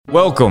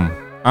Welcome,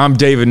 I'm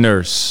David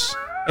Nurse,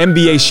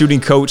 NBA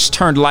shooting coach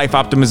turned life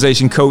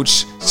optimization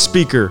coach,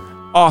 speaker,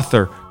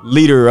 author,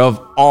 leader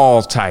of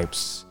all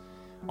types.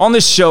 On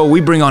this show, we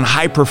bring on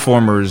high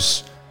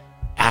performers,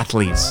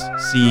 athletes,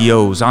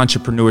 CEOs,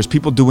 entrepreneurs,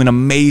 people doing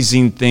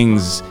amazing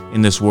things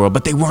in this world,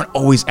 but they weren't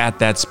always at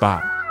that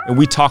spot. And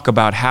we talk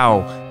about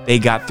how they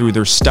got through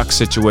their stuck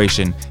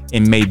situation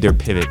and made their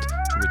pivot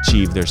to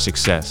achieve their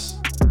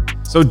success.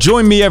 So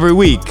join me every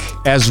week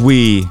as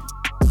we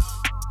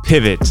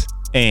pivot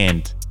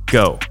and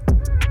go.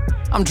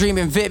 I'm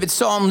dreaming vivid,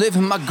 so I'm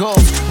living my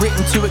goals.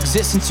 Written to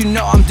existence, you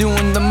know I'm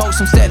doing the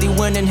most. I'm steady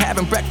winning,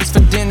 having breakfast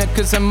for dinner,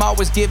 cause I'm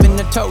always giving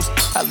a toast.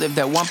 I live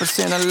that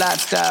 1% of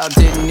lifestyle,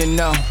 didn't you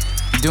know?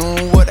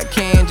 Doing what I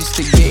can just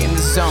to get in the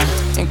zone.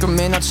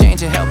 Incremental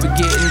change will help you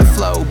get in the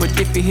flow. But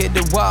if you hit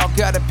the wall,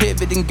 gotta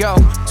pivot and go.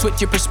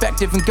 Switch your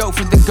perspective and go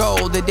for the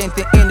goal. That ain't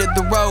the end of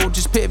the road,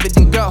 just pivot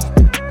and go.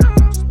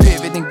 Just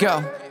pivot and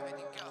go.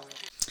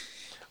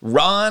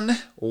 Ron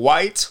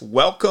White,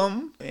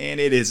 welcome.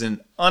 And it is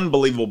an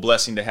unbelievable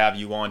blessing to have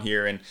you on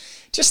here. And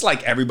just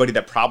like everybody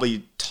that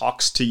probably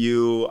talks to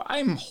you,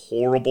 I'm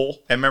horrible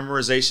at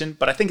memorization,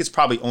 but I think it's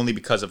probably only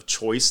because of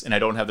choice and I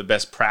don't have the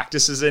best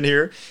practices in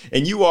here.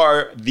 And you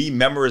are the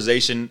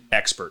memorization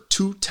expert,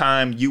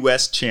 two-time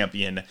U.S.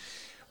 champion.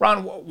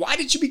 Ron, why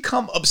did you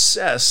become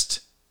obsessed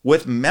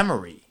with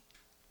memory?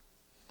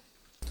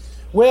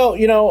 Well,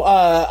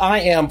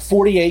 I am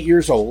 48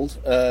 years old,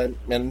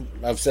 and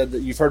I've said that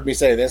you've heard me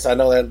say this. I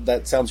know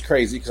that sounds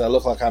crazy because I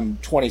look like I'm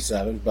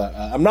 27, but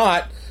I'm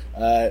not.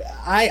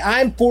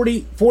 I'm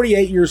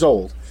 48 years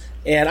old,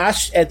 and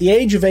at the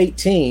age of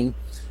 18,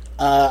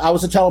 I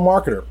was a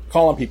telemarketer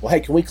calling people, hey,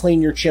 can we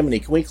clean your chimney?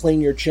 Can we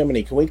clean your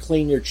chimney? Can we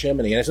clean your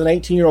chimney? And as an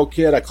 18-year-old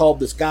kid, I called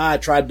this guy. I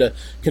tried to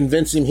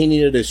convince him he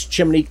needed his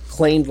chimney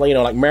cleaned,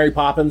 like Mary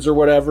Poppins or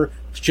whatever,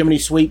 chimney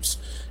sweeps.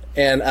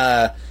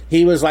 And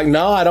he was like,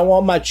 no, I don't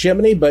want my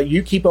chimney, but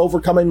you keep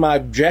overcoming my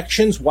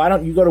objections. Why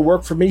don't you go to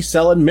work for me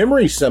selling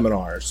memory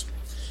seminars?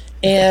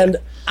 And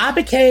I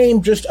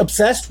became just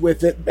obsessed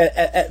with it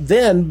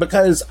then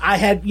because I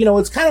had,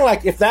 it's kind of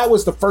like if that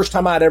was the first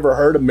time I'd ever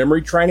heard of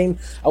memory training,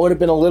 I would have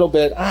been a little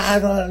bit,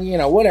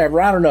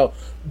 whatever, I don't know.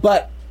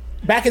 But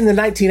back in the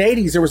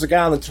 1980s, there was a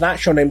guy on the Tonight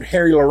Show named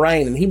Harry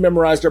Lorraine, and he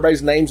memorized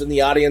everybody's names in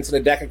the audience and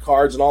a deck of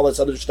cards and all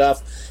this other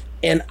stuff.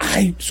 And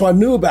so I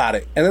knew about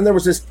it. And then there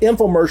was this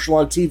infomercial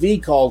on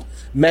TV called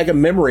Mega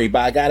Memory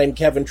by a guy named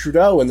Kevin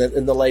Trudeau in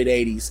the late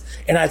 80s.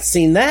 And I'd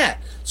seen that.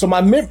 So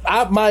my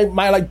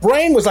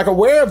brain was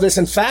aware of this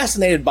and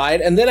fascinated by it.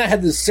 And then I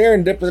had this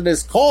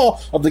serendipitous call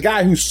of the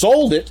guy who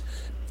sold it.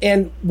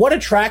 And what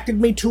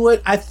attracted me to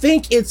it, I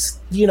think it's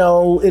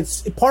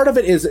part of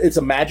it is it's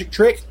a magic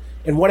trick.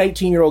 And what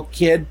 18-year-old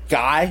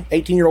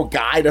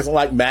guy doesn't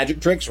like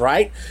magic tricks,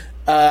 right?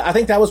 I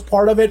think that was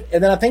part of it.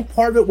 And then I think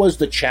part of it was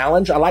the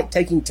challenge. I like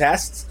taking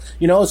tests.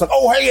 It's like,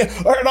 oh, hey,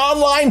 an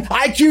online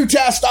IQ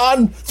test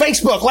on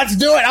Facebook. Let's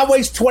do it. I'll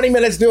waste 20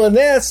 minutes doing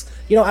this.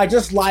 I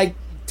just like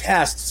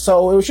tests.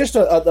 So it was just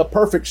a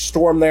perfect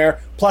storm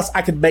there. Plus,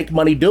 I could make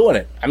money doing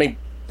it. I mean,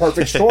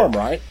 perfect storm,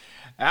 right?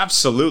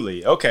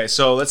 Absolutely. Okay,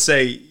 so let's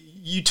say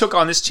you took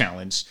on this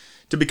challenge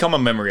to become a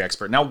memory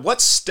expert. Now, what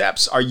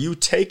steps are you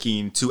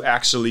taking to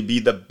actually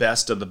be the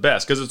best of the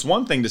best? Because it's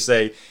one thing to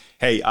say,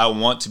 hey, I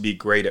want to be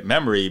great at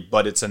memory,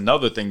 but it's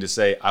another thing to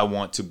say, I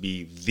want to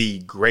be the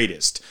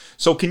greatest.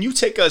 So can you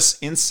take us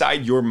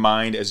inside your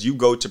mind as you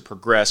go to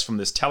progress from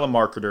this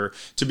telemarketer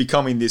to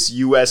becoming this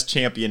U.S.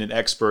 champion and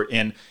expert?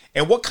 And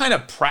what kind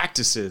of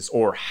practices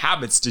or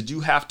habits did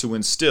you have to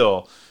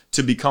instill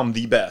to become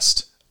the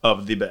best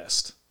of the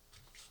best?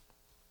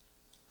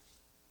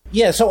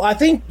 Yeah, so I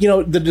think,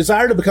 the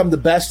desire to become the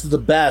best of the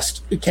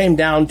best, it came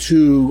down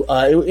to,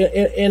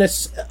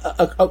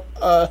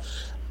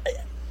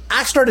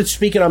 I started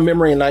speaking on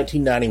memory in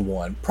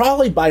 1991.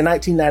 Probably by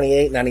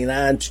 1998,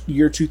 99,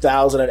 year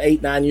 2000, at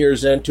 8-9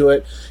 years into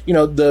it,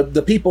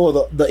 the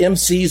people, the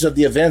MCs of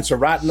the events are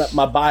writing up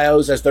my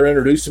bios as they're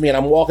introducing me, and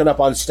I'm walking up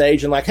on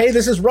stage and like, hey,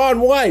 this is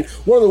Ron White,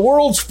 one of the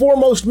world's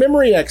foremost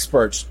memory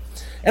experts.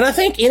 And I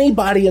think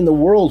anybody in the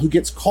world who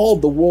gets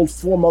called the world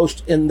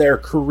foremost in their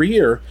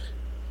career,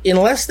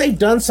 unless they've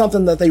done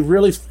something that they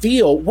really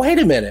feel, wait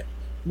a minute,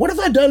 what have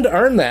I done to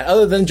earn that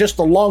other than just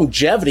the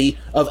longevity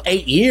of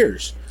 8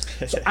 years?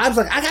 So I was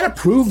like, I gotta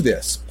prove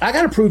this. I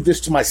gotta prove this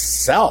to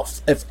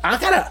myself. If I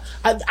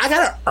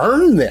gotta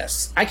earn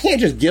this. I can't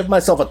just give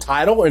myself a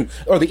title,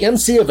 or the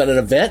MC of an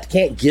event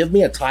can't give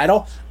me a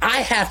title.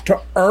 I have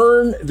to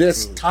earn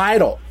this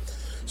title.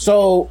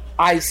 So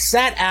I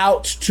set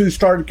out to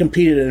start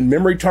competing in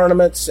memory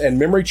tournaments and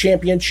memory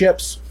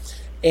championships,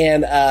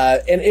 and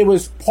it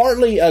was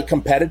partly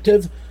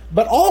competitive,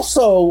 but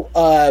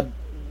also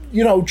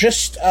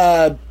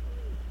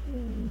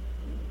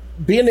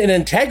being in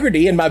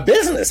integrity in my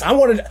business. I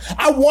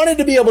wanted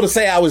to be able to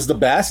say I was the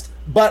best,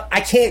 but I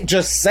can't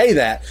just say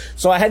that.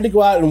 So I had to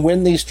go out and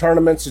win these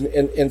tournaments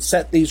and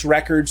set these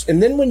records.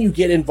 And then when you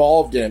get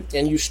involved in it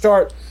and you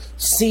start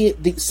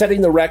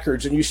setting the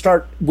records and you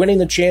start winning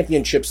the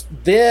championships,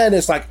 then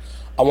it's like,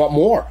 I want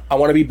more. I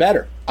want to be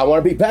better. I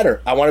want to be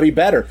better. I want to be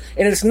better.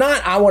 And it's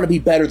not I want to be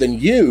better than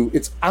you.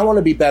 It's I want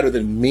to be better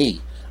than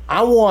me.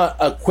 I want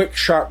a quick,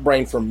 sharp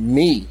brain for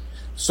me.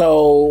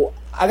 So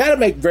I got to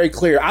make very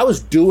clear. I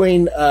was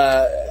doing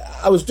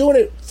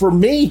it for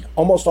me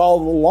almost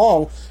all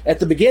along. At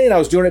the beginning, I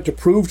was doing it to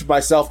prove to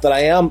myself that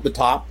I am the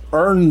top,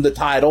 earn the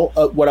title,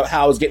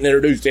 how I was getting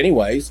introduced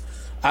anyways.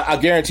 I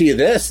guarantee you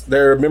this,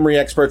 there are memory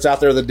experts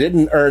out there that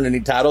didn't earn any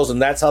titles, and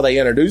that's how they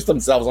introduced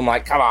themselves. I'm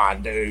like, come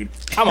on, dude,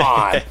 come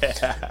on.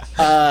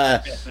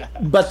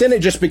 But then it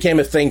just became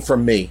a thing for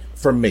me,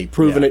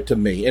 proving it to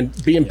me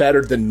and being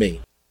better than me.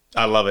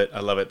 I love it.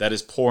 I love it. That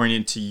is pouring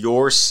into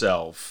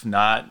yourself,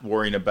 not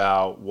worrying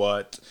about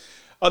what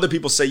other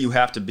people say you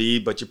have to be,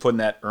 but you're putting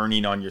that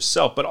earning on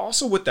yourself. But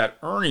also with that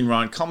earning,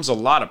 Ron, comes a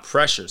lot of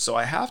pressure. So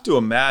I have to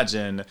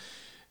imagine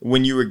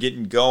when you were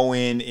getting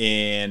going,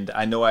 and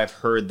I know I've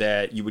heard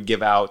that you would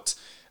give out,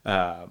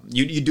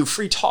 you do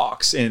free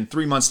talks, and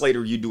 3 months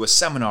later you do a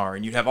seminar,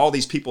 and you'd have all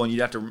these people, and you'd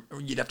have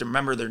to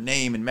remember their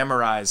name and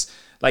memorize.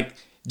 Like,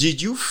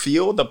 did you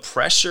feel the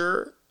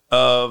pressure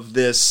of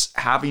this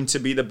having to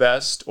be the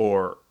best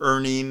or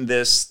earning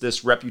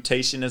this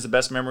reputation as the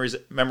best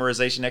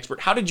memorization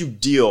expert? How did you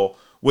deal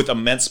with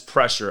immense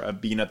pressure of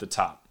being at the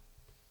top?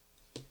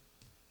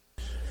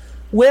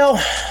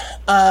 Well,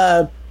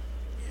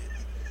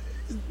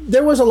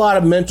 there was a lot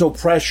of mental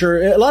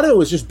pressure. A lot of it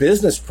was just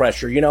business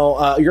pressure. You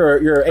know,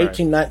 you're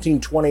 18,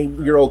 19,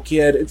 20-year-old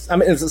kid. It's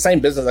the same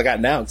business I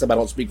got now, except I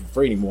don't speak for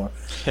free anymore.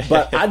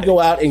 But I'd go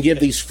out and give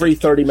these free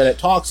 30-minute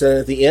talks, and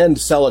at the end,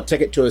 sell a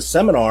ticket to a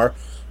seminar,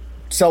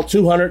 sell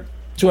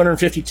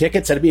 250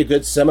 tickets. That'd be a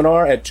good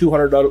seminar at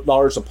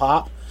 $200 a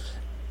pop.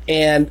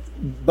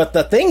 But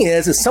the thing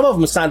is some of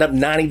them signed up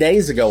 90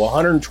 days ago,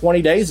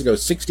 120 days ago,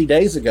 60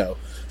 days ago.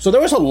 So there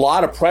was a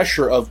lot of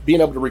pressure of being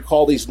able to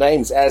recall these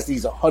names as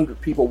these 100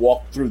 people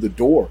walked through the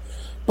door.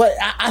 But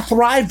I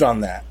thrived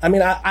on that. I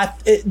mean,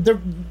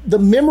 the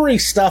memory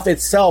stuff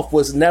itself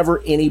was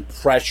never any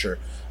pressure.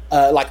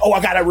 Like, oh,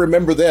 I got to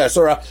remember this,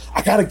 or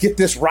I got to get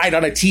this right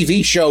on a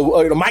TV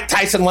show. Mike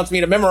Tyson wants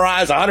me to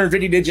memorize a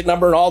 150-digit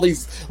number and all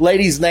these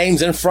ladies'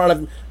 names in front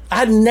of me.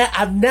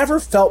 I've never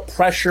felt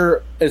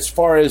pressure as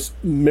far as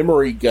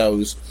memory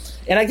goes.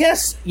 And I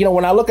guess,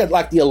 when I look at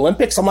like the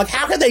Olympics, I'm like,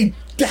 how could they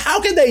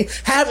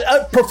have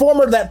a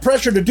performer that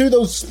pressure to do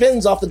those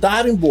spins off the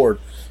diving board?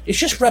 It's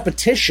just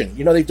repetition.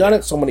 They've done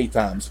it so many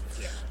times.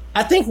 Yeah.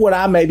 I think what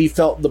I maybe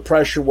felt the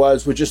pressure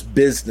was just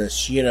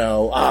business.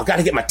 I've got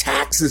to get my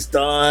taxes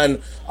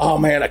done. Oh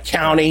man,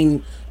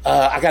 accounting.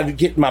 I got to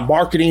get my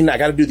marketing. I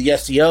got to do the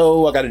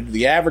SEO. I got to do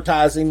the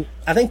advertising.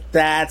 I think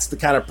that's the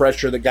kind of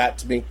pressure that got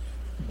to me.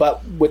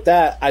 But with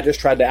that, I just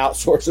tried to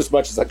outsource as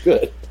much as I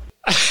could.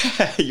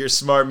 You're a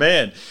smart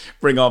man.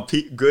 Bring on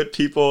good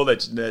people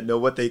that know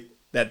what they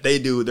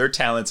do, their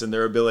talents and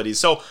their abilities.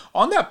 So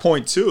on that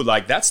point too,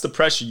 like that's the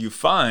pressure you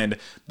find,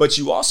 but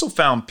you also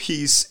found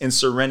peace and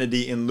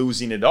serenity in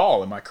losing it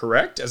all. Am I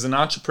correct? As an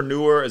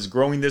entrepreneur, as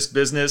growing this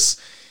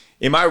business,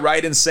 am I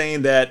right in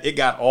saying that it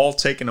got all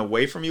taken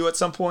away from you at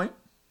some point?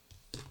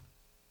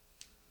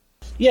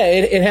 Yeah,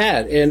 it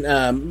had,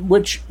 and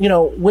which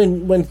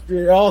when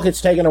it all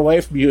gets taken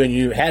away from you and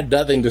you had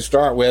nothing to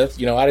start with,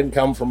 I didn't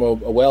come from a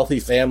wealthy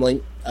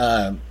family.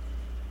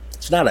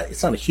 It's not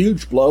a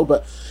huge blow,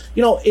 but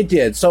it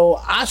did.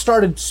 So I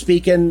started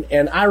speaking,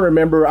 and I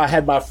remember I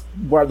had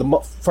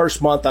the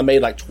first month I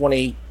made like in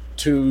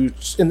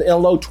the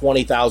low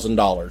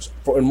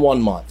 $20,000 in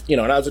 1 month. And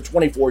I was a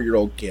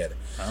 24-year-old kid,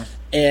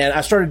 and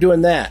I started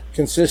doing that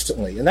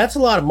consistently, and that's a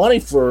lot of money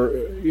for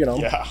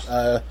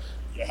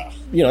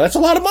that's a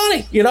lot of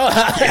money. My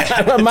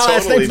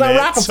last name's not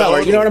Rockefeller.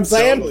 Totally, you know what I'm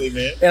saying? Totally,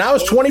 man. And I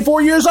was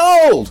 24 years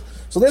old.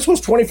 So this was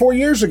 24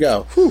 years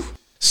ago. Whew.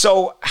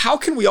 So how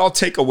can we all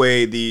take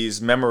away these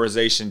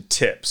memorization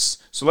tips?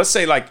 So let's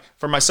say, like,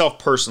 for myself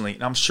personally,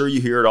 and I'm sure you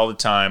hear it all the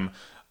time,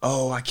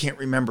 oh, I can't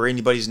remember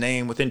anybody's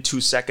name. Within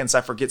 2 seconds, I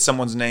forget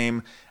someone's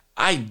name.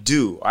 I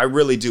do. I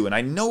really do. And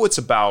I know it's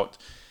about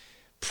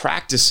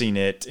practicing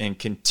it and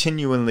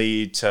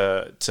continually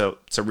to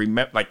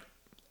remember, like,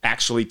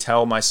 actually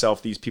tell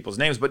myself these people's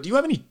names. But do you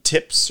have any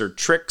tips or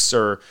tricks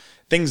or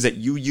things that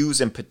you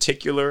use in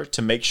particular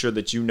to make sure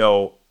that you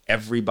know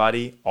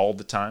everybody all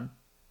the time?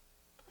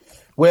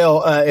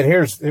 Well, and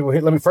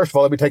let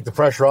me take the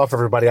pressure off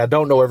everybody. I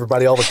don't know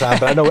everybody all the time,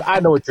 but I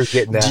know what you're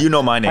getting at. Do you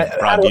know my name,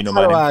 Ron? Do you know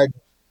my name?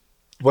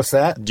 What's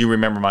that? Do you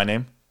remember my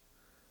name?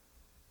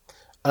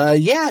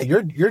 Yeah,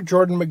 you're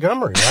Jordan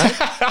Montgomery, right?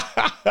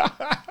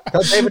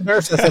 Tell David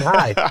Nurse I said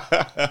hi.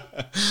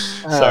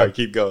 Sorry,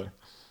 keep going.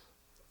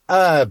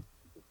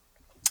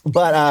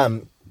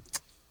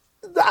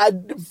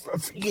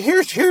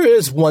 Here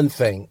is one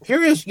thing.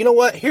 This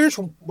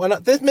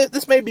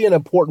may be an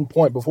important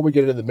point before we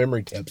get into the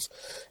memory tips.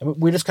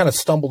 We just kind of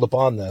stumbled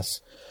upon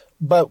this.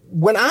 But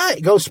when I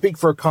go speak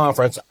for a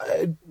conference,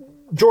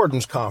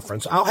 Jordan's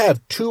conference, I'll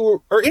have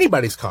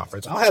anybody's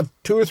conference, I'll have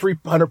 200 or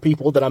 300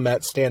 people that I'm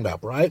at stand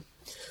up, right?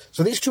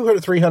 So these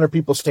 200, 300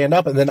 people stand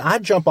up, and then I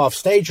jump off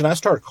stage and I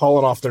start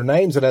calling off their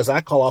names. And as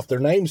I call off their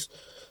names,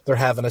 they're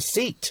having a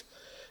seat.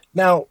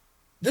 Now,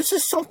 this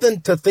is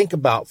something to think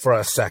about for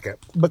a second,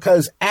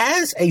 because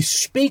as a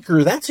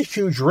speaker, that's a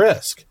huge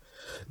risk.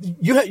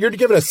 You're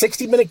giving a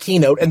 60-minute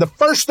keynote, and the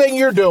first thing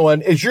you're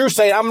doing is you're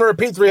saying, I'm going to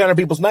repeat 300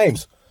 people's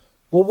names.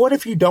 Well, what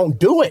if you don't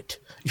do it?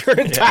 Your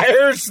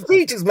entire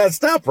speech is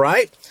messed up,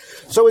 right?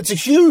 So it's a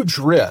huge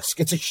risk.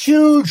 It's a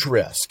huge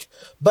risk,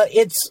 but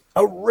it's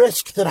a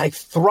risk that I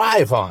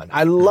thrive on.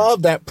 I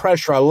love that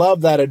pressure. I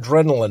love that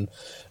adrenaline.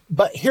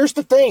 But here's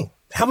the thing.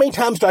 How many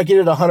times do I get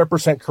it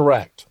 100%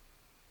 correct?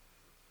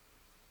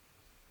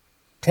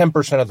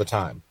 10% of the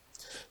time.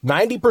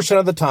 90%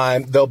 of the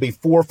time, there'll be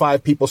 4 or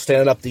 5 people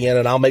standing up at the end,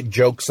 and I'll make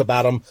jokes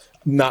about them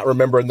not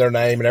remembering their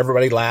name, and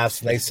everybody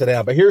laughs, and they sit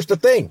down. But here's the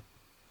thing.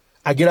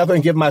 I get up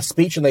and give my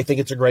speech, and they think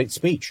it's a great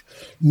speech.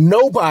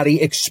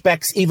 Nobody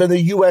expects even the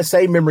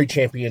USA Memory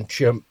Champion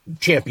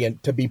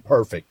to be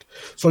perfect.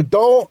 So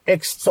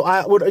so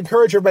I would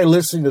encourage everybody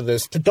listening to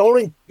this to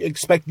don't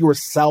expect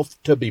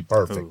yourself to be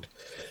perfect.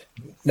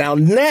 Ooh. Now,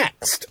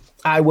 next,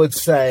 I would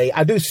say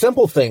I do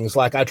simple things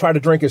like I try to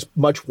drink as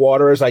much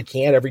water as I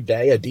can every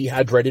day. A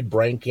dehydrated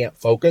brain can't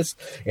focus.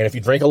 And if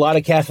you drink a lot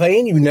of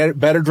caffeine, you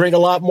better drink a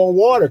lot more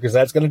water because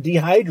that's going to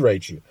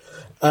dehydrate you.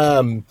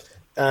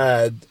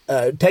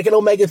 Take an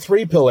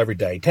omega-3 pill every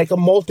day. Take a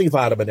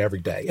multivitamin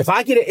every day. If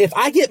I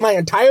get my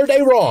entire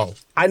day wrong,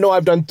 I know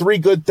I've done 3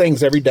 good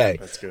things every day.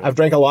 That's good. I've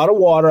drank a lot of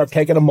water, I've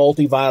taken a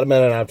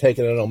multivitamin, and I've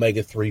taken an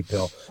omega-3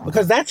 pill.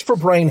 Because that's for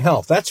brain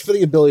health. That's for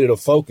the ability to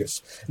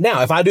focus.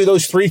 Now, if I do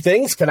those 3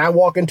 things, can I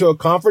walk into a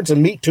conference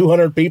and meet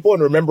 200 people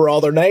and remember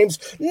all their names?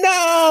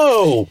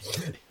 No!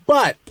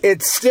 But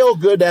it's still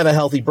good to have a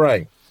healthy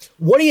brain.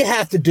 What do you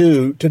have to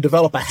do to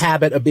develop a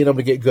habit of being able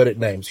to get good at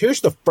names?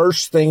 Here's the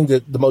first thing,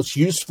 the most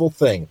useful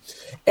thing.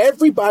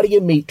 Everybody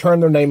you meet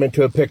turn their name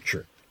into a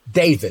picture.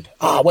 David.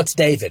 What's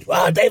David?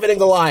 David and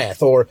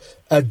Goliath. Or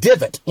a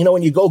divot. You know,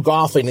 when you go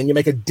golfing and you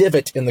make a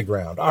divot in the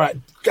ground. All right,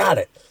 got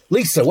it.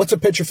 Lisa, what's a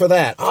picture for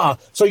that?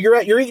 So you're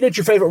eating at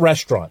your favorite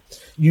restaurant.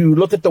 You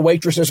look at the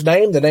waitress's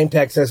name. The name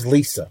tag says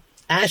Lisa.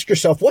 Ask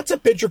yourself, what's a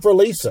picture for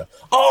Lisa?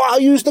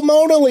 I'll use the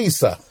Mona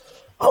Lisa.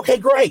 Okay,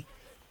 great.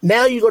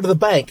 Now you go to the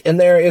bank, and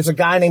there is a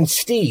guy named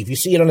Steve. You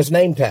see it on his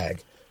name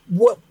tag.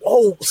 What?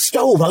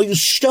 Stove. I'll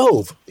use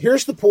stove.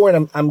 Here's the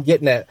point I'm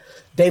getting at.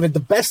 David,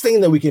 the best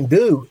thing that we can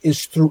do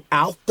is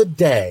throughout the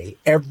day,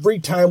 every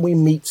time we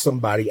meet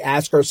somebody,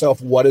 ask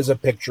ourselves, what is a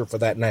picture for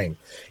that name?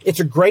 It's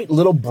a great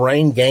little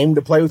brain game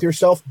to play with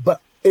yourself,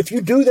 but if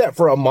you do that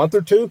for a month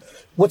or two,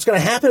 what's going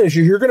to happen is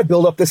you're going to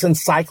build up this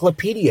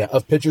encyclopedia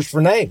of pictures for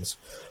names.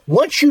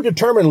 Once you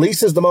determine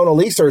Lisa's the Mona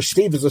Lisa, or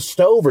Steve is a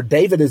stove, or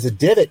David is a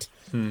divot,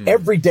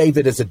 every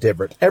David is a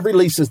divot. Every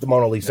Lisa is the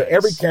Mona Lisa. Nice.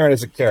 Every Karen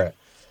is a carrot.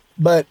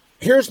 But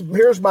here's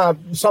my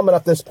summing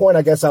up this point,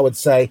 I guess I would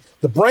say.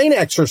 The brain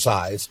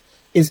exercise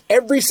is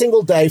every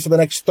single day for the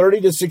next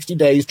 30 to 60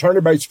 days, turn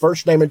everybody's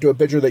first name into a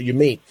picture that you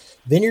meet.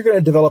 Then you're going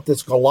to develop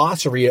this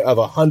glossary of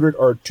 100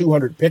 or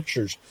 200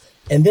 pictures.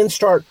 And then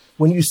start,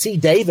 when you see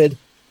David,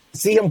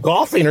 see him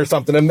golfing or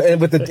something, and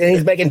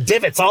he's making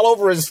divots all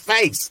over his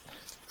face.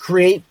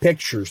 Create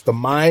pictures. The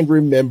mind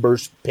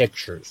remembers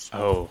pictures.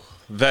 Oh,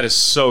 that is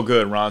so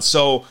good, Ron.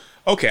 So,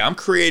 okay, I'm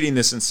creating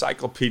this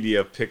encyclopedia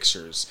of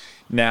pictures.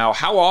 Now,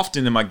 how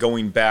often am I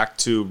going back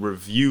to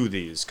review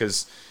these?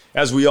 Because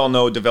as we all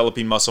know,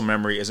 developing muscle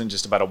memory isn't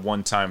just about a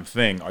one-time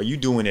thing. Are you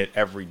doing it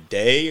every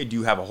day? Do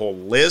you have a whole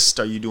list?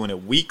 Are you doing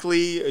it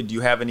weekly? Do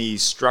you have any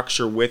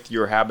structure with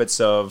your habits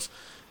of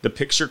the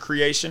picture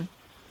creation?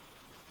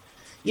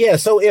 Yeah.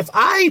 So if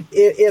I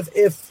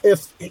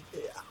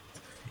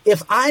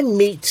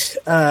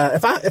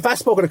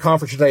spoke at a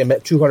conference today and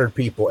met 200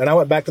 people, and I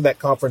went back to that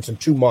conference in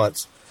 2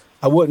 months,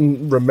 I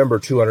wouldn't remember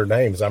 200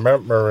 names. I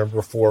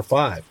remember 4 or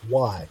 5.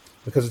 Why?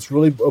 Because it's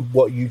really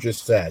what you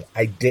just said.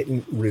 I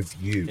didn't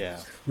review. Yeah.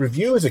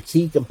 Review is a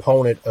key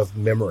component of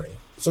memory.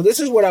 So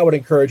this is what I would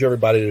encourage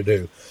everybody to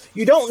do.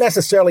 You don't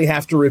necessarily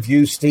have to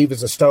review Steve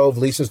as a stove,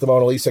 Lisa's the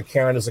Mona Lisa,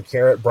 Karen is a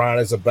carrot, Brian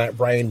is a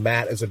brain,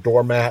 Matt is a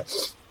doormat.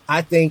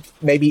 I think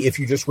maybe if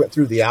you just went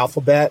through the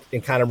alphabet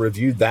and kind of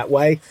reviewed that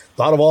way,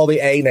 thought of all the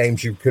A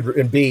names you could,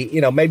 and B,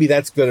 maybe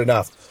that's good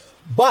enough.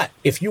 But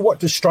if you want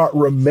to start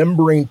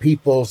remembering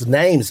people's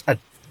names,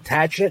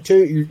 attaching it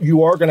to it,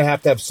 you are going to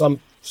have some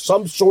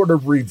sort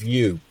of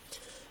review.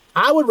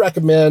 I would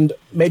recommend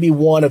maybe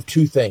one of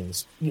 2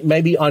 things.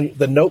 Maybe on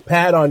the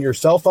notepad on your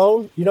cell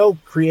phone,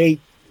 create,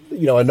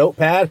 a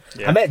notepad.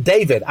 Yeah. I met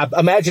David. I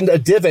imagined a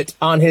divot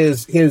on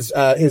his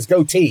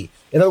goatee.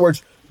 In other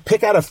words,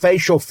 pick out a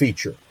facial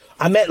feature.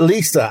 I met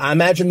Lisa. I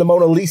imagined the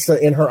Mona Lisa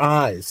in her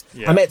eyes.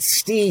 Yeah. I met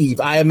Steve.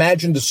 I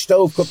imagined a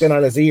stove cooking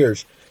on his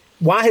ears.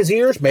 Why his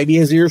ears? Maybe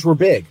his ears were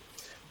big.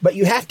 But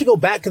you have to go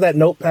back to that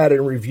notepad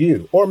and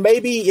review. Or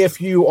maybe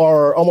if you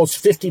are almost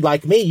 50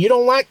 like me, you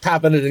don't like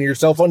typing it in your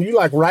cell phone. You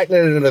like writing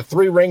it in a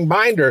 3-ring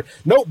binder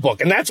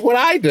notebook, and that's what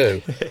I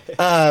do.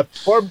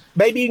 Or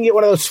maybe you can get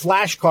one of those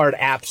flashcard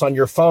apps on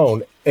your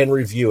phone and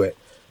review it.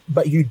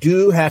 But you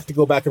do have to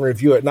go back and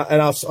review it.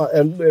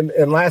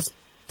 And last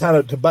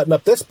time to button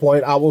up this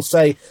point, I will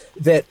say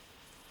that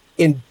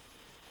in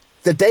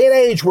the day and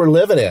age we're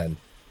living in,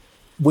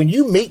 when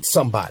you meet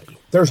somebody,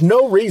 there's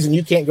no reason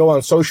you can't go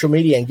on social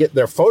media and get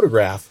their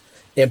photograph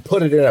and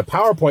put it in a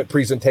PowerPoint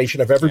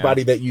presentation of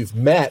everybody that you've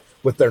met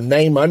with their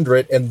name under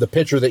it and the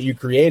picture that you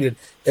created,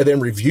 and then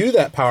review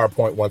that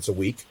PowerPoint once a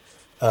week.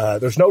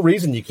 There's no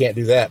reason you can't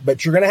do that,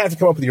 but you're going to have to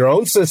come up with your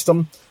own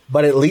system,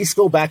 but at least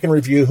go back and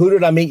review. Who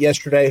did I meet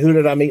yesterday? Who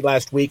did I meet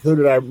last week? Who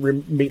did I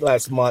meet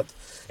last month?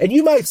 And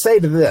you might say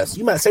to this,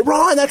 you might say,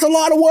 Ron, that's a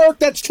lot of work.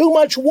 That's too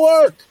much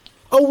work.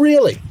 Oh,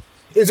 really?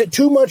 Is it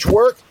too much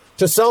work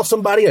to sell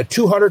somebody a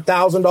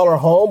 $200,000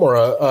 home or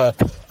a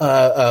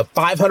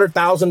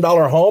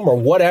 $500,000 home or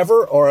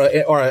whatever, or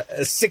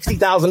a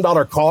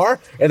 $60,000 car,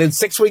 and then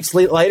 6 weeks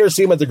later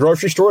see them at the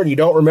grocery store and you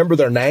don't remember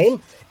their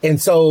name,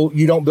 and so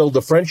you don't build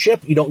the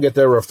friendship, you don't get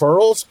their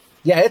referrals?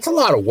 Yeah, it's a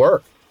lot of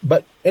work.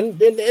 But and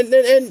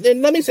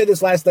let me say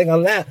this last thing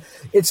on that.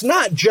 It's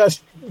not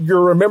just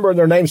you're remembering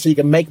their names so you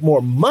can make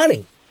more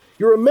money.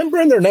 You're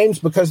remembering their names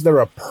because they're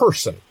a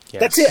person. Yes.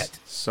 That's it.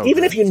 So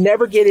even if you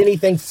never get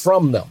anything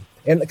from them.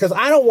 And because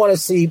I don't want to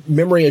see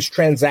memory as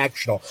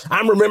transactional.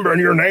 I'm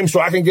remembering your name so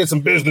I can get some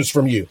business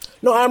from you.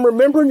 No, I'm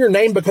remembering your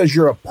name because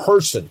you're a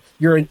person.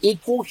 You're an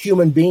equal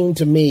human being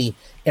to me.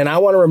 And I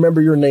want to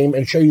remember your name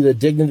and show you the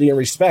dignity and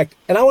respect.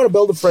 And I want to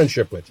build a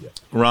friendship with you.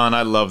 Ron,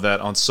 I love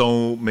that on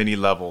so many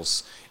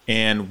levels.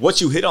 And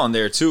what you hit on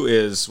there, too,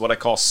 is what I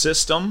call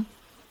system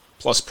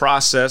plus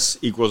process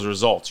equals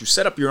results. You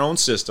set up your own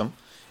system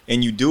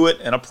and you do it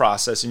in a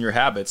process in your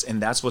habits,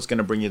 and that's what's going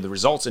to bring you the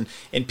results.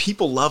 And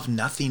people love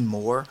nothing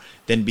more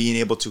than being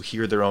able to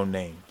hear their own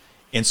name.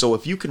 And so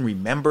if you can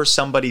remember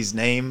somebody's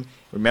name,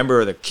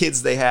 remember the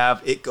kids they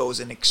have, it goes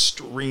an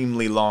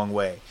extremely long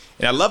way.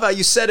 And I love how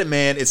you said it,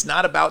 man. It's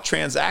not about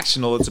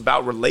transactional. It's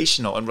about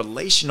relational. And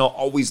relational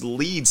always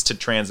leads to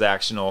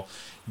transactional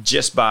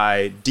just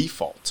by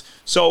default.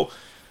 So,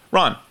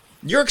 Ron,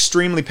 you're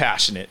extremely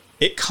passionate.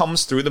 It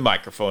comes through the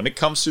microphone. It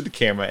comes through the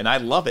camera. And I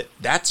love it.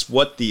 That's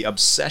what the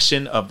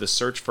obsession of the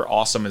search for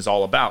awesome is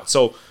all about.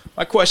 So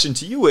my question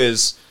to you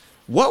is,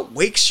 what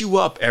wakes you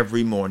up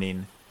every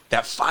morning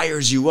that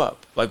fires you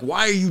up? Like,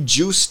 why are you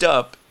juiced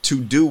up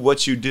to do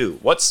what you do?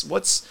 What's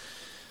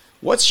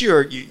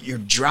your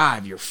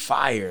drive, your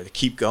fire to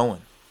keep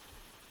going?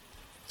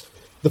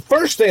 The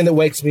first thing that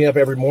wakes me up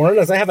every morning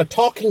is I have a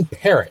talking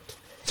parrot.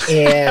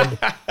 And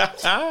at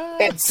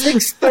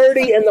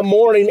 6:30 in the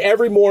morning,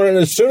 every morning,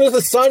 as soon as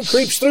the sun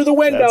creeps through the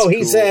window,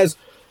 he says,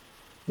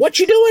 "What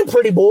you doing,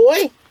 pretty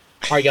boy?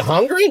 Are you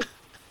hungry?"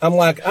 I'm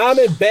like, "I'm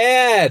in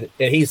bed."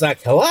 And he's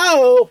like,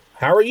 "Hello,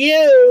 how are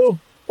you?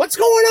 What's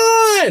going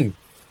on?"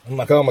 I'm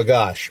like, "Oh my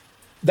gosh."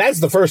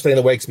 That's the first thing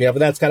that wakes me up,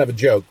 and that's kind of a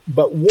joke.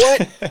 But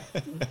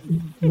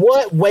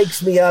what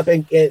wakes me up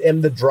and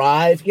the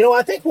drive,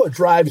 I think what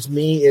drives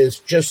me is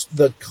just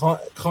the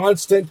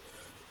constant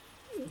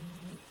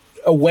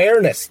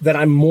awareness that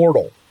I'm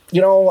mortal.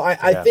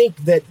 I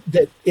think that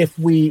if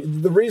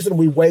the reason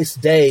we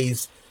waste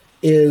days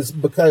is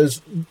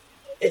because,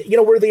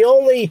 we're the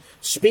only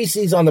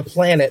species on the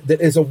planet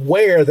that is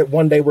aware that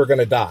one day we're going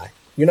to die.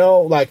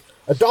 Like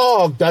a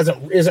dog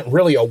isn't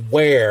really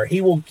aware. He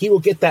will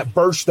get that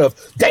burst of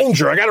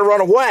danger. I got to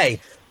run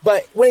away.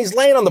 But when he's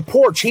laying on the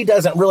porch, he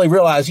doesn't really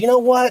realize,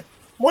 what?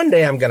 One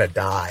day I'm going to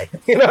die,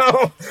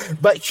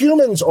 But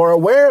humans are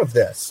aware of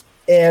this.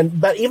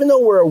 But even though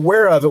we're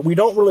aware of it, we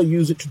don't really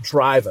use it to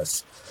drive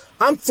us.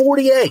 I'm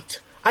 48.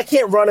 I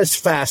can't run as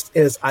fast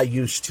as I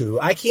used to.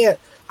 I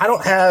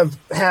don't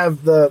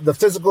have the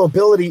physical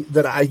ability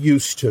that I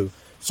used to.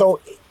 So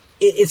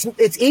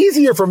it's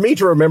easier for me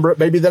to remember it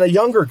maybe than a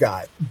younger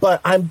guy.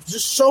 But I'm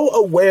just so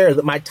aware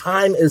that my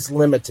time is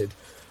limited.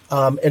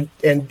 And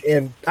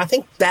I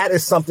think that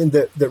is something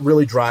that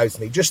really drives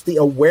me. Just the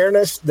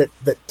awareness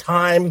that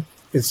time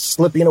is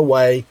slipping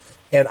away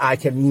and I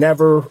can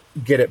never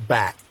get it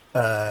back.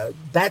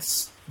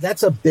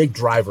 That's a big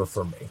driver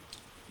for me.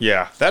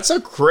 Yeah, that's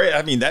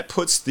that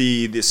puts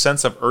the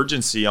sense of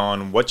urgency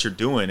on what you're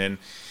doing. And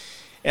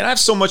I have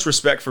so much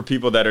respect for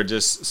people that are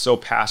just so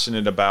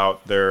passionate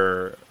about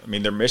their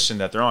mission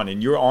that they're on.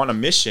 And you're on a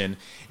mission,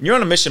 and you're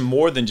on a mission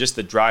more than just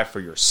the drive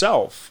for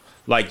yourself.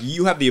 Like,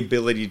 you have the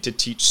ability to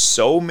teach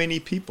so many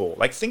people.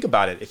 Like, think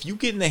about it. If you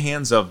get in the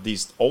hands of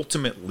these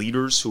ultimate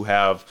leaders who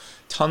have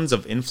tons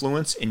of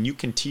influence and you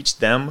can teach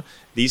them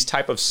these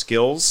type of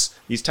skills,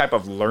 these type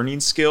of learning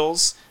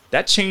skills,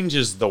 that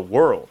changes the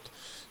world.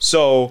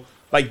 So,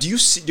 like, do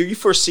you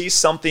foresee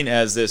something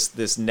as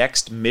this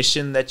next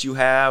mission that you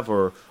have,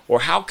 or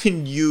how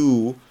can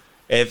you,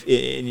 if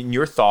in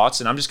your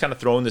thoughts, and I'm just kind of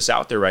throwing this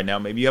out there right now,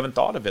 maybe you haven't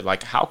thought of it,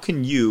 like, how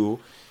can you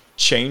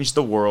change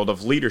the world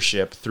of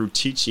leadership through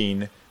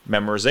teaching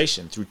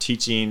memorization, through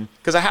teaching,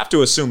 because I have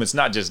to assume it's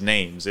not just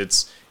names,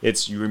 it's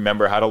you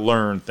remember how to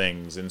learn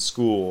things in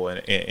school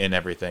and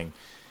everything.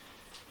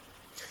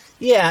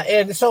 Yeah,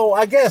 and so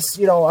I guess,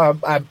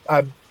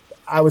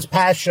 I was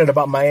passionate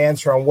about my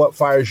answer on what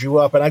fires you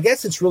up, and I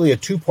guess it's really a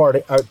two-part.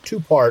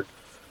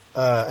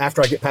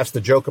 After I get past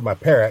the joke of my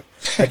parrot,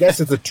 I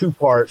guess it's a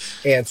two-part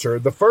answer.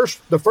 The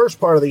first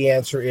part of the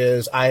answer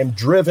is I am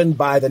driven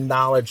by the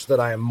knowledge that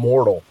I am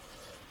mortal.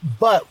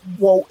 But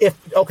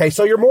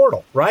so you're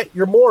mortal, right?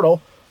 You're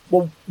mortal,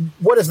 well,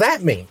 what does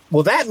that mean?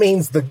 Well, that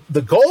means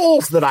the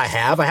goals that I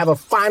have a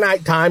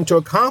finite time to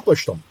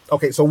accomplish them.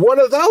 Okay, so what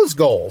are those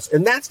goals?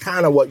 And that's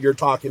kind of what you're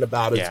talking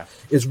about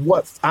is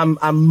what I'm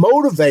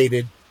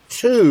motivated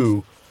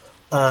to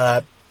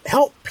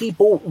help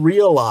people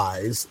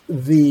realize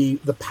the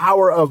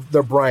power of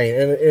their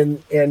brain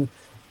and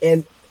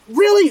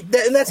really,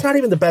 and that's not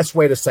even the best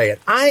way to say it.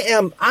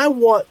 I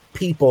want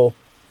people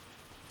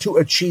to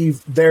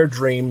achieve their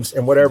dreams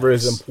and whatever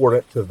is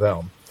important to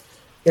them.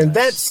 And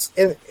that's,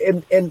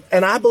 and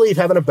I believe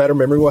having a better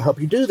memory will help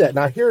you do that.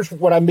 Now, here's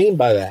what I mean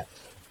by that.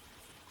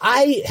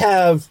 I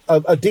have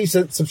a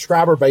decent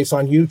subscriber base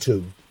on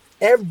YouTube.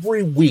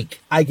 Every week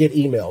I get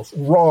emails.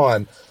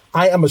 Ron,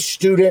 I am a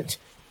student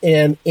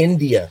in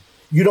India.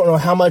 You don't know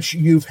how much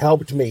you've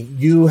helped me.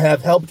 You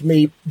have helped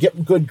me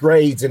get good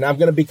grades, and I'm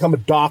going to become a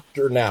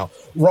doctor now.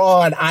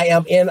 Ron, I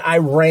am in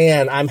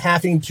Iran. I'm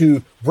having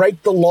to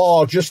break the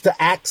law just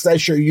to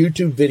access your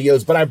YouTube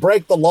videos, but I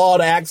break the law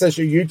to access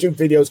your YouTube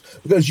videos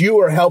because you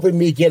are helping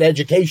me get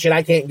education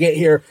I can't get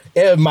here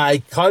in my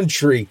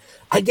country.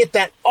 I get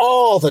that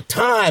all the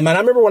time. And I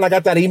remember when I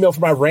got that email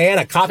from Iran,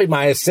 I copied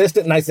my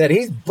assistant and I said,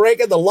 he's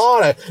breaking the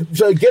law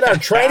to get our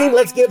training.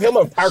 Let's give him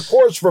our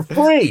course for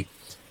free.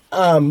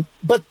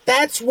 But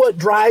that's what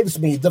drives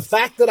me. The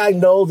fact that I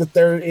know that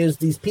there is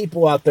these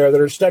people out there that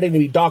are studying to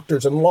be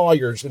doctors and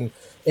lawyers and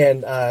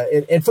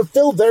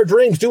fulfill their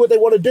dreams, do what they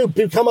want to do,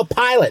 become a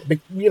pilot,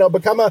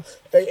 become an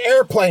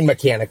airplane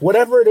mechanic,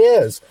 whatever it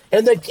is.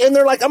 And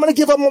they're like, I'm going to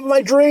give up on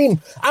my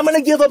dream. I'm going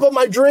to give up on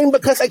my dream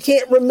because I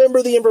can't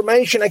remember the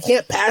information. I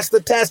can't pass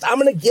the test. I'm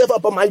going to give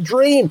up on my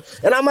dream.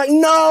 And I'm like,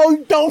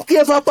 no, don't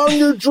give up on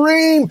your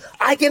dream.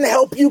 I can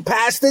help you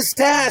pass this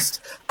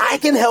test. I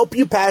can help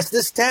you pass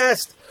this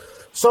test.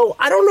 So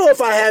I don't know if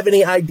I have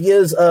any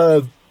ideas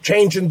of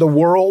changing the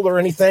world or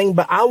anything,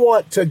 but I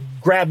want to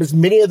grab as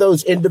many of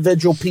those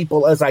individual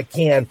people as I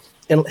can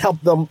and help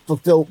them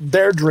fulfill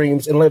their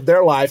dreams and live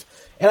their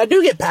life. And I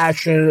do get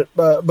passionate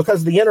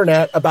because of the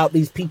internet about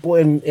these people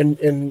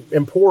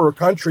in poorer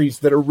countries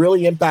that are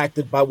really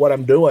impacted by what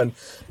I'm doing.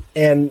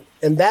 And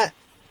that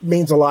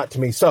means a lot to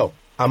me. So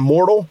I'm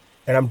mortal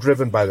and I'm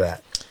driven by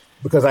that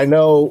because I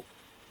know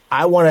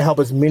I want to help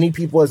as many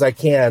people as I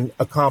can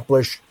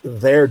accomplish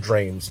their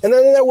dreams. And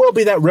then there will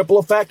be that ripple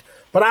effect,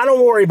 but I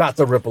don't worry about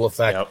the ripple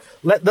effect. Yep.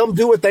 Let them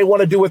do what they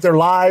want to do with their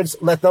lives.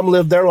 Let them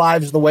live their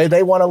lives the way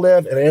they want to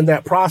live. And in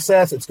that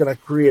process, it's going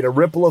to create a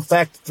ripple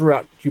effect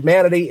throughout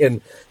humanity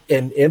and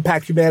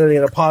impact humanity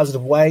in a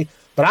positive way.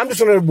 But I'm just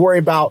going to worry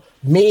about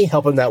me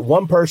helping that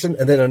one person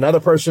and then another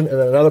person and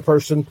then another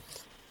person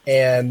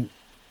and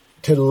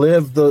to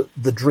live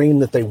the dream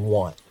that they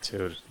want.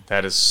 Dude,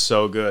 that is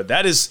so good.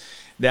 That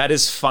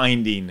is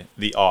finding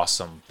the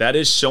awesome. That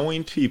is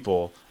showing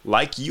people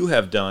like you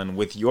have done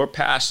with your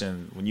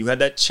passion. When you had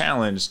that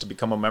challenge to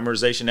become a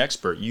memorization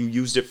expert, you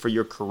used it for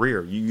your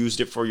career. You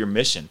used it for your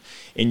mission.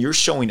 And you're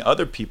showing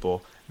other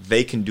people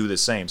they can do the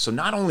same. So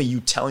not only you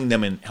telling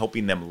them and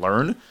helping them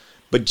learn,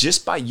 but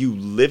just by you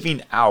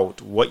living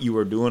out what you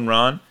are doing,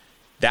 Ron,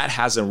 that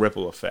has a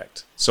ripple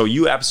effect. So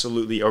you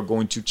absolutely are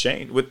going to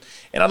change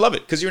and I love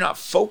it because you're not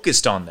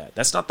focused on that.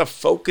 That's not the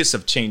focus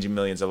of changing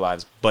millions of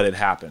lives, but it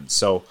happens.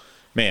 So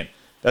man,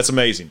 that's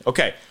amazing.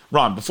 Okay,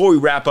 Ron, before we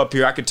wrap up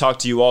here, I could talk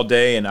to you all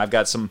day, and I've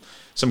got some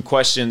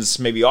questions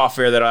maybe off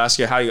air that I'll ask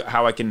you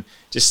how I can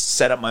just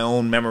set up my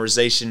own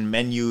memorization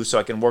menu so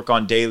I can work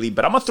on daily.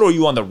 But I'm going to throw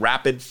you on the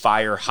rapid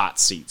fire hot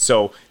seat.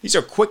 So these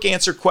are quick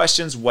answer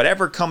questions.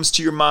 Whatever comes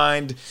to your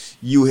mind,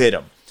 you hit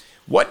them.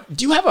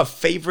 Do you have a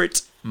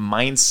favorite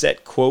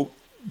mindset quote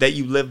that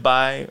you live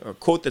by, or a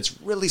quote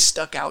that's really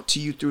stuck out to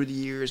you through the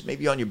years,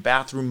 maybe on your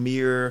bathroom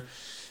mirror,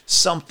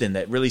 something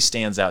that really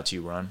stands out to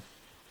you, Ron?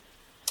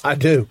 I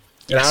do.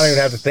 And I don't even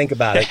have to think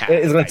about it.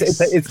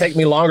 It's take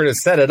me longer to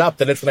set it up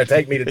than it's going to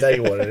take me to tell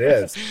you what it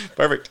is.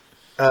 Perfect.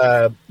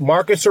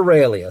 Marcus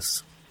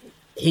Aurelius,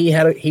 he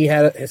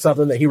had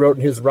something that he wrote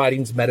in his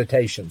writings,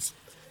 Meditations.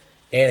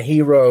 And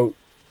he wrote,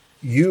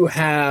 you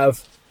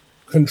have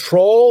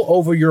control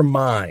over your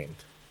mind,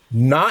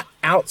 not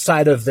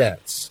outside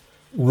events.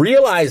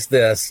 Realize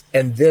this,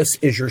 and this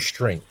is your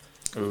strength.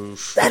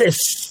 Oof. That is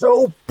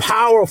so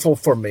powerful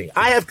for me.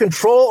 I have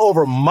control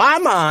over my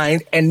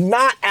mind and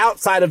not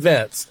outside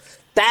events.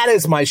 That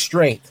is my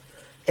strength.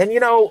 And,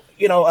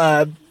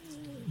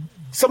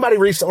 somebody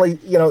recently,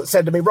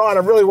 said to me, Ron, I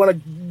really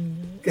want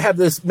to have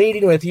this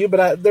meeting with you,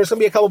 but there's going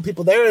to be a couple of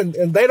people there and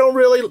they don't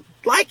really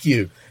like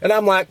you. And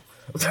I'm like,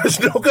 there's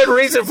no good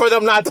reason for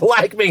them not to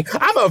like me.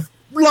 I'm a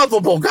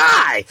lovable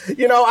guy.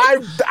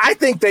 I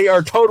think they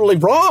are totally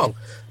wrong.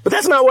 But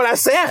that's not what I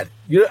said.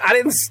 I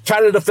didn't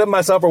try to defend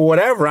myself or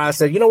whatever. I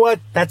said, you know what?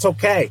 That's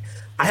okay.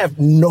 I have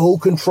no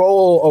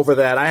control over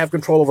that. I have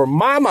control over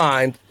my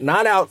mind,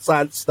 not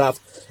outside stuff.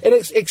 And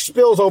it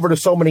spills over to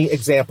so many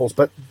examples.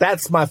 But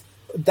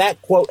that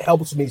quote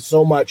helps me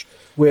so much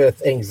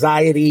with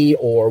anxiety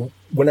or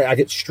when I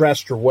get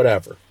stressed or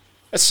whatever.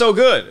 That's so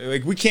good.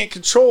 Like, we can't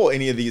control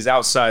any of these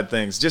outside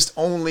things. Just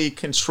only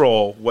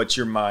control what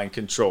your mind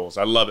controls.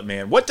 I love it,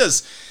 man. What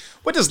does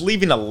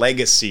leaving a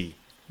legacy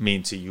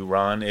mean to you,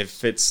 Ron?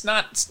 If it's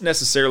not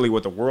necessarily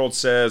what the world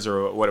says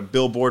or what a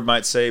billboard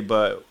might say,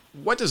 but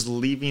what does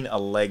leaving a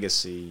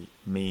legacy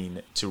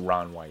mean to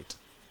Ron White?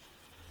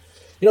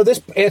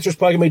 This answer is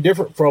probably going to be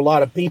different for a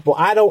lot of people.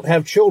 I don't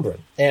have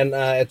children, and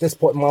at this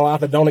point in my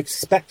life, I don't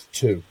expect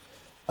to,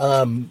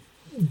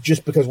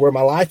 just because where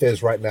my life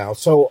is right now.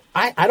 So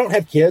I don't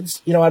have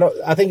kids.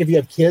 I think if you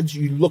have kids,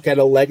 you look at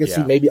a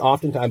legacy maybe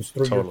oftentimes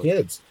through your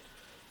kids.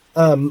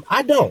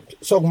 I don't.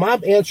 So my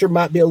answer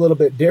might be a little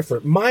bit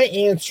different. My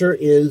answer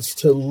is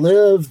to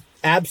live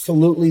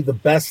absolutely the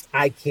best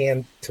I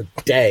can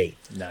today.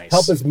 Nice.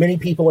 Help as many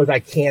people as I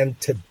can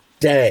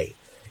today.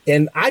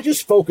 And I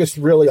just focused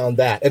really on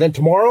that. And then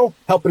tomorrow,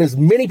 helping as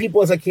many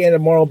people as I can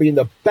tomorrow, being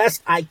the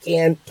best I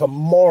can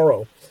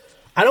tomorrow.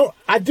 I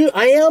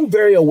am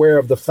very aware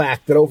of the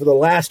fact that over the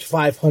last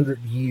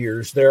 500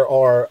 years, there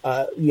are,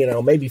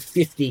 maybe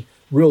 50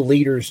 real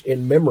leaders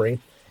in memory.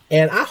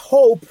 And I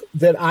hope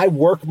that I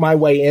work my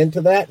way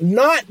into that,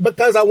 not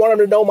because I want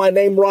them to know my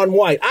name, Ron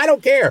White. I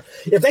don't care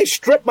if they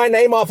strip my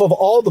name off of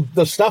all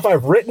the stuff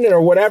I've written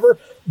or whatever,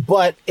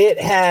 but it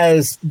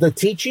has the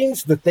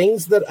teachings, the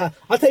things that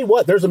I'll tell you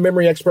what, there's a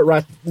memory expert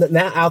right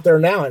now out there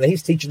now, and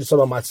he's teaching some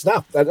of my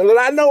stuff that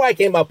I know I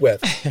came up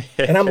with.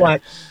 And I'm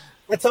like,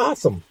 that's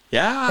awesome.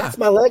 Yeah. That's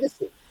my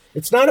legacy.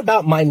 It's not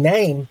about my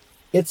name.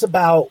 It's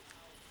about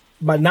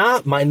my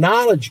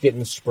knowledge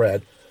getting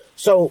spread.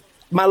 So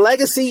my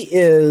legacy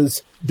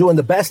is doing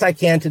the best I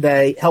can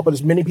today, helping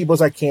as many people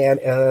as I can,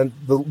 and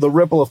the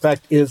ripple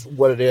effect is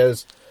what it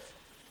is.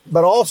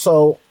 But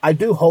also, I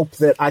do hope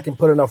that I can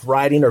put enough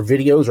writing or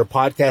videos or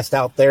podcasts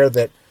out there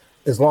that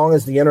as long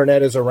as the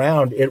internet is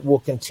around, it will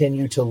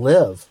continue to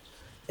live.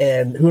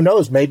 And who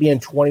knows, maybe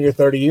in 20 or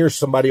 30 years,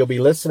 somebody will be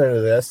listening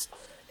to this,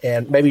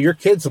 and maybe your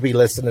kids will be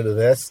listening to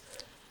this,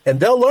 and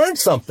they'll learn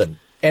something,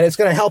 and it's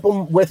going to help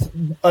them with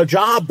a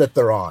job that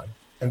they're on.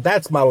 And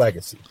that's my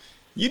legacy.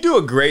 You do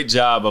a great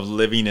job of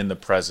living in the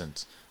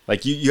present.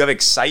 Like you have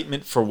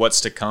excitement for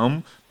what's to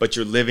come, but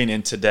you're living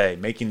in today,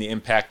 making the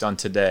impact on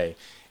today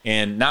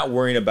and not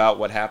worrying about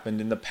what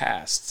happened in the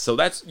past. So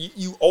that's,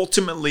 you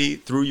ultimately,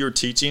 through your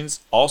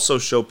teachings, also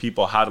show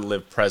people how to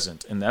live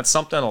present. And that's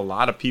something a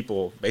lot of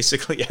people,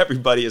 basically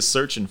everybody, is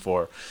searching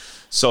for.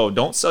 So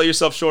don't sell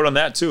yourself short on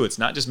that too. It's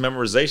not just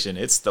memorization.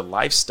 It's the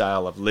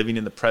lifestyle of living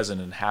in the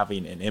present and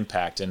having an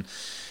impact. And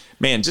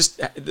man, just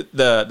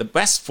the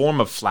best form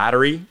of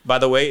flattery, by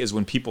the way, is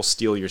when people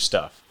steal your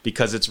stuff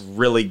because it's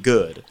really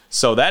good.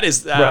 So that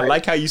is, right. I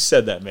like how you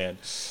said that, man.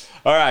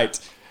 All right.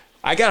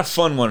 I got a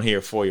fun one here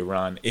for you,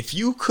 Ron. If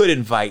you could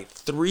invite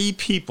 3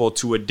 people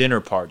to a dinner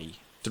party,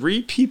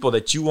 3 people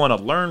that you want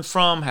to learn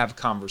from, have a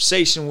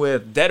conversation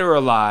with, dead or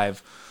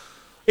alive,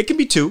 it can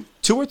be 2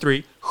 or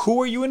 3.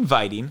 Who are you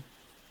inviting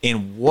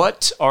and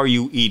what are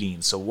you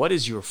eating? So what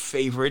is your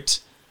favorite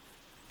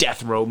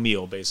death row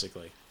meal,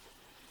 basically?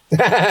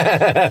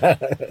 Well,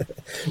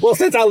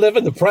 since I live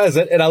in the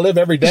present and I live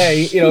every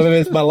day, if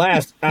it's my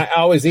last, I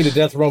always eat a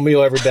death row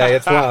meal every day.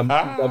 That's why I'm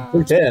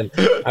 210.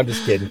 I'm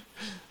just kidding.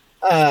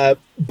 But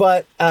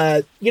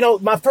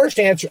my first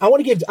answer, I'm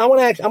going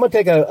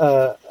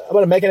to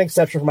make an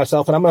exception for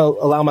myself, and I'm going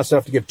to allow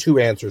myself to give 2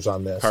 answers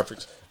on this.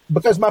 Perfect.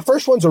 Because my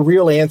first one's a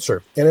real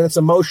answer, and it's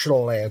an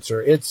emotional answer.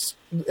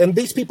 And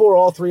these people are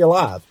all 3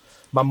 alive.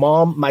 My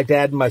mom, my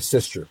dad, and my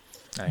sister.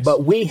 Nice.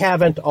 But we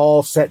haven't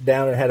all sat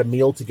down and had a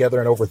meal together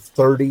in over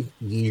 30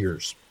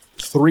 years.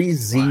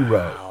 30.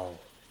 Wow.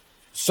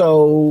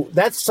 So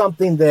that's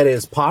something that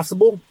is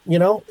possible.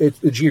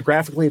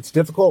 Geographically it's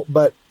difficult,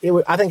 but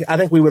I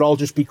think we would all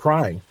just be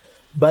crying.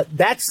 But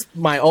that's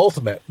my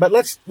ultimate. But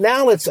let's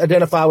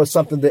identify with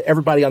something that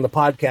everybody on the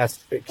podcast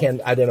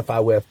can identify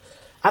with.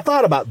 I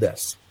thought about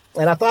this,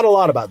 and I thought a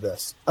lot about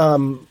this.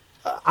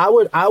 I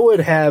would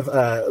have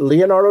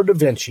Leonardo da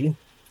Vinci,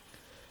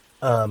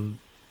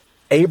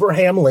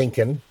 Abraham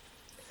Lincoln,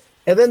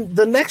 and then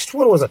the next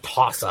one was a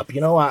toss-up.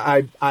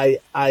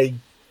 I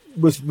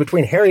was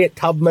between Harriet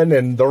Tubman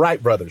and the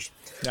Wright brothers.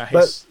 Nice.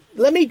 But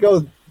let me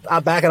go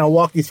back and I'll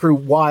walk you through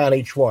why on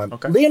each one.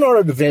 Okay.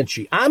 Leonardo da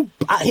Vinci.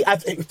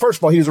 First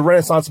of all, he was a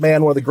Renaissance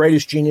man, one of the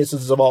greatest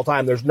geniuses of all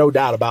time. There's no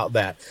doubt about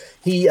that.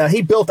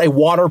 He built a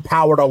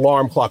water-powered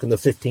alarm clock in the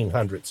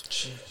 1500s.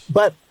 Jeez.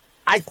 But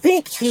I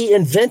think he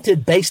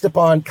invented based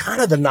upon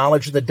kind of the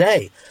knowledge of the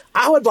day.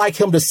 I would like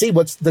him to see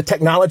what's the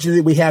technology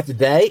that we have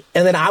today,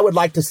 and then I would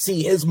like to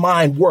see his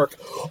mind work.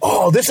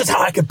 Oh, this is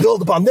how I could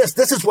build upon this.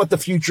 This is what the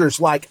future is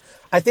like.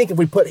 I think if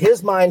we put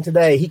his mind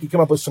today, he could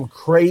come up with some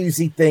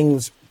crazy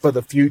things for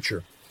the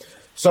future.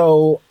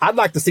 So I'd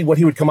like to see what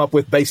he would come up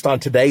with based on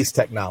today's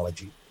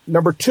technology.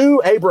 Number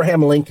 2,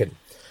 Abraham Lincoln.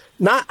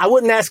 I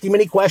wouldn't ask him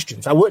any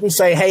questions. I wouldn't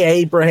say, hey,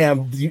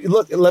 Abraham,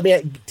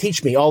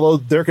 teach me, although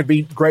there could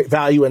be great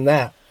value in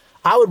that.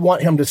 I would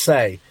want him to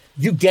say,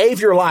 you gave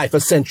your life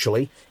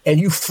essentially, and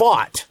you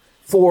fought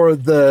for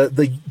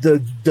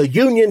the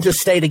Union to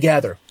stay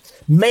together.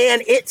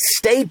 Man, it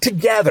stayed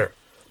together.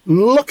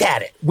 Look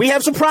at it. We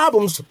have some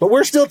problems, but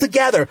we're still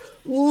together.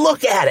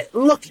 Look at it.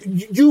 Look,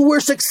 you were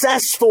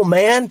successful,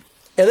 man.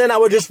 And then I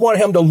would just want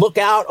him to look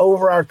out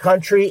over our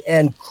country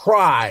and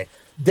cry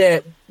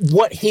that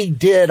what he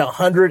did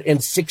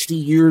 160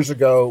 years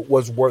ago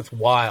was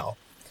worthwhile.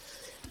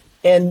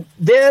 And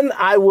then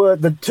I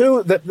would,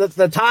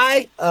 the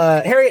Thai,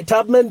 Harriet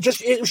Tubman,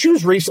 she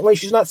was recently,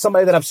 she's not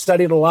somebody that I've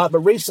studied a lot, but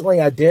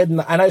recently I did.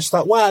 And I just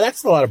thought, wow,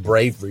 that's a lot of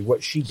bravery,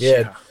 what she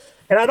did. Yeah.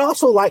 And I'd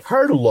also like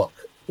her to look,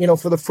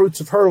 for the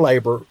fruits of her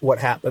labor, what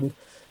happened.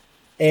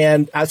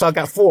 And so I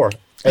got 4.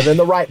 And then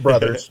the Wright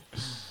brothers,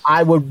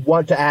 I would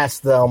want to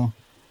ask them,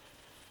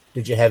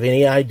 did you have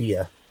any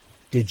idea?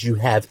 Did you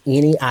have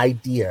any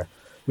idea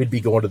we'd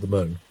be going to the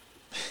moon?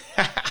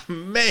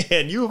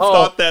 Man, you've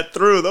thought that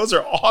through. Those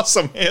are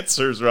awesome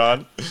answers,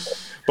 Ron.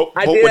 But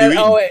I what did. are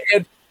you eating?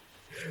 And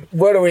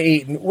what are we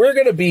eating? We're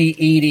going to be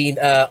eating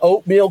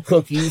oatmeal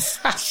cookies,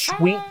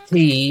 sweet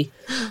tea,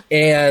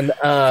 and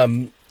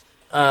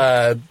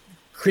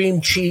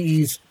cream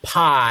cheese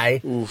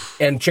pie. Oof.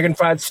 And chicken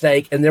fried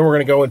steak, and then we're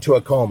going to go into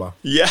a coma.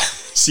 Yeah.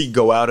 See,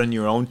 go out on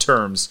your own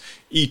terms.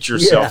 Eat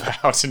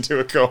yourself out into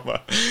a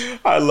coma.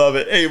 I love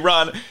it. Hey,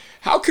 Ron,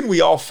 how can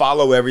we all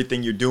follow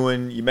everything you're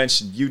doing? You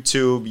mentioned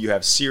YouTube. You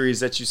have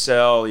series that you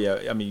sell.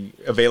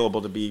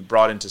 Available to be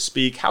brought in to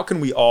speak. How can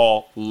we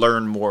all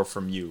learn more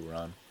from you,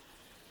 Ron?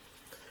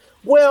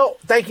 Well,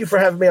 thank you for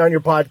having me on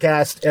your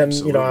podcast, and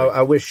Absolutely.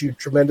 I wish you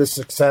tremendous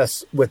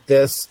success with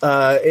this.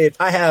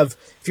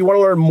 If you want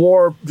to learn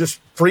more, just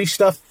free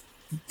stuff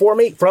from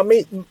me,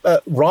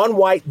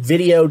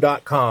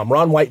 ronwhitevideo.com.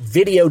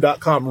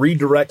 ronwhitevideo.com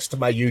redirects to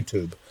my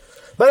YouTube.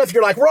 But if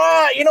you're like,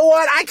 Ron, you know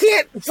what? I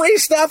can't, free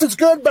stuff is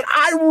good, but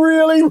I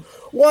really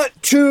want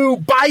to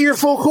buy your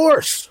full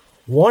course.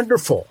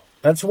 Wonderful.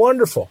 That's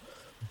wonderful.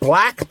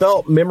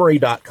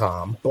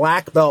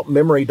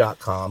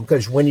 blackbeltmemory.com,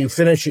 because when you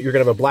finish it, you're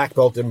going to have a black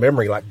belt in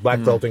memory, like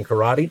black belt in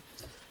karate.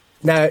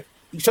 Now,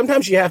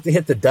 sometimes you have to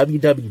hit the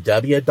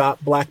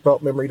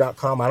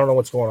www.blackbeltmemory.com. I don't know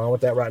what's going on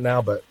with that right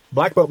now, but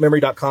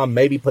blackbeltmemory.com,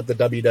 maybe put the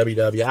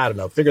www. I don't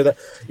know. Figure that.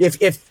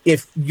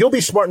 If you'll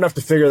be smart enough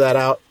to figure that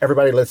out,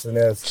 everybody listening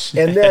is.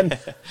 And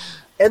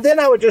then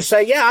I would just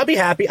say, yeah, I'll be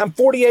happy. I'm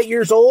 48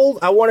 years old.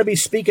 I want to be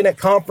speaking at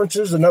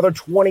conferences another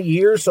 20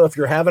 years. So if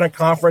you're having a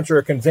conference or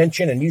a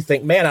convention and you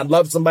think, man, I'd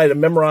love somebody to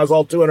memorize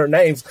all 200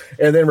 names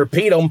and then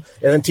repeat them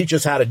and then teach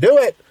us how to do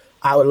it,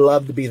 I would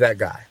love to be that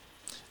guy.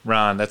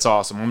 Ron, that's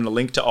awesome. I'm going to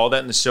link to all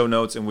that in the show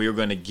notes, and we are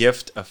going to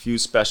gift a few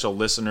special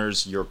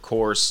listeners your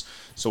course.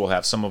 So we'll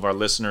have some of our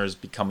listeners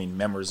becoming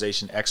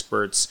memorization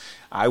experts.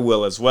 I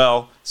will as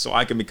well, so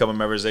I can become a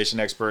memorization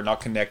expert, and I'll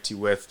connect you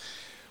with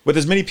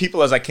as many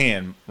people as I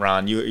can.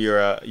 Ron, you're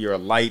a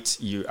light.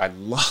 I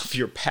love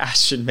your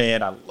passion,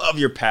 man. I love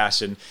your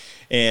passion.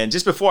 And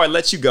just before I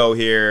let you go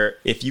here,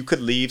 if you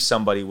could leave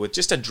somebody with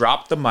just a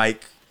drop the mic,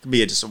 it could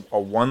be just a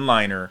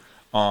one-liner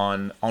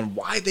on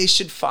why they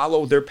should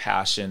follow their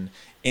passion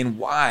and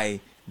why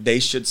they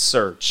should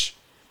search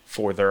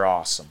for their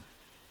awesome.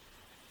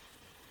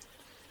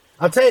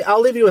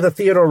 I'll leave you with a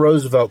Theodore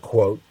Roosevelt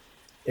quote,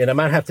 and I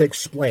might have to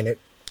explain it,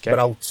 but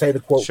I'll say the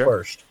quote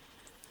first.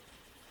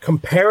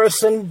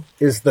 Comparison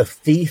is the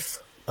thief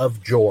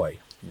of joy.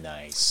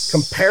 Nice.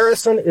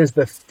 Comparison is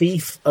the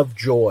thief of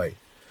joy.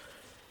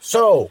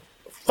 So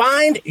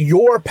find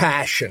your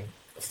passion.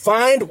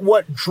 Find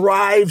what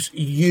drives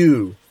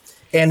you.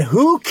 And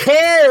who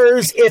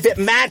cares if it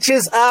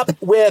matches up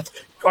with,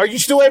 are you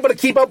still able to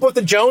keep up with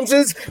the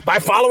Joneses by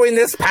following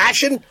this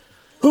passion?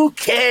 Who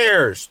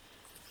cares?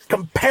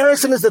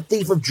 Comparison is the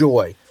thief of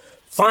joy.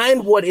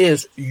 Find what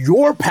is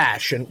your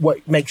passion,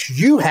 what makes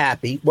you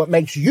happy, what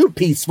makes you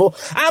peaceful.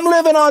 I'm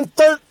living on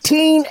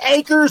 13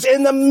 acres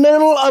in the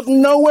middle of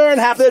nowhere and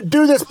have to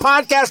do this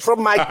podcast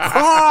from my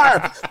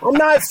car. I'm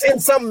not in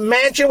some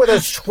mansion with a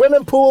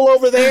swimming pool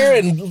over there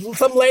and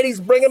some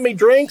ladies bringing me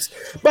drinks,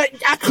 but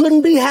I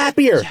couldn't be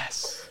happier.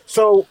 Yes.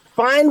 So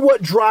find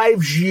what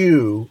drives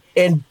you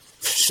and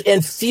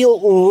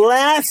feel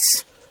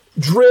less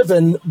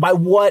driven by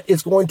what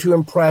is going to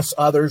impress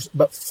others,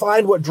 but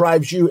find what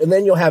drives you, and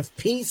then you'll have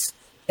peace.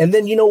 And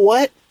then you know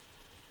what?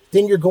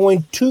 Then you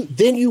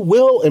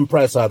will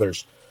impress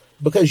others,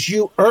 because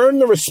you earn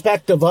the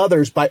respect of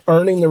others by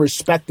earning the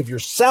respect of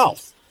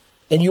yourself.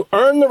 And you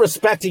earn the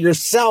respect of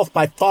yourself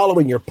by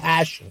following your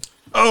passion.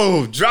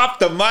 Oh, drop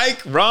the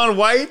mic, Ron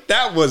White.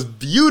 That was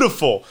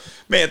beautiful.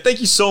 Man,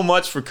 thank you so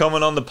much for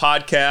coming on the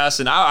podcast.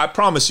 And I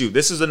promise you,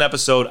 this is an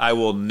episode I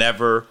will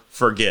never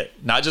forget.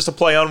 Not just a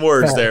play on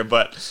words there,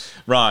 but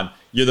Ron,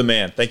 you're the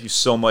man. Thank you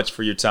so much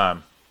for your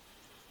time.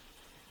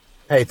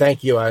 Hey,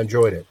 thank you. I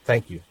enjoyed it.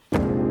 Thank you.